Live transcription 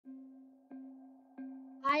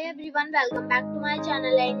Hi everyone, welcome back to my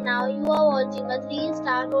channel, and now you are watching a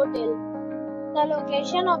 3-star hotel. The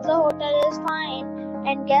location of the hotel is fine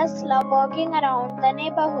and guests love walking around the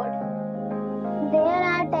neighborhood. There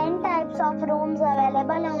are 10 types of rooms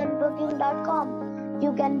available on booking.com.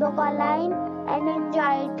 You can book online and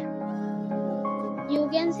enjoy it. You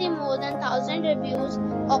can see more than 1000 reviews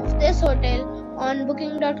of this hotel on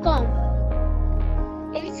booking.com.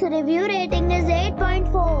 Its review rating is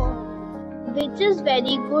 8.4. which is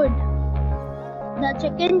very good. The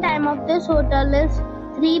check-in time of this hotel is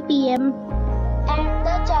 3 p.m. and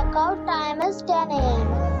the checkout time is 10 a.m.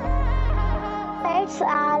 Pets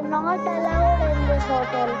are not allowed in this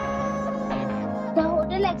hotel. The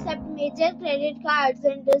hotel accepts major credit cards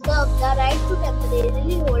and reserves the right to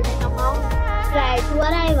temporarily hold an amount prior to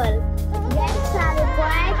arrival. Guests are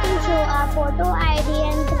required to show a photo ID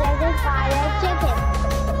and credit card at check-in.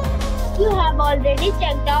 If you have already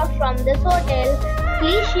checked out from this hotel,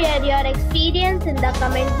 please share your experience in the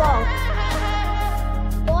comment box.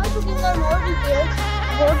 For booking or more details,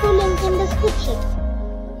 go to link in description.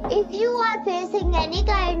 If you are facing any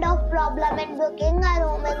kind of problem in booking a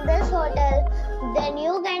room in this hotel, then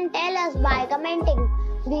you can tell us by commenting.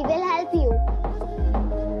 We will help you.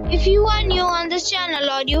 If you are new on this channel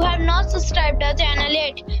or you have not subscribed our channel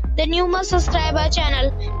yet, then you must subscribe our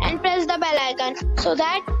channel and press the bell icon so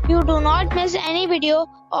that you do not miss any video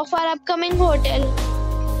of our upcoming hotel.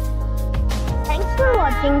 Thanks for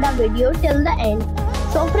watching the video till the end.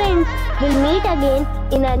 So friends, we'll meet again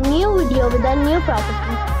in a new video with a new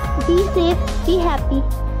property. Be safe, be happy.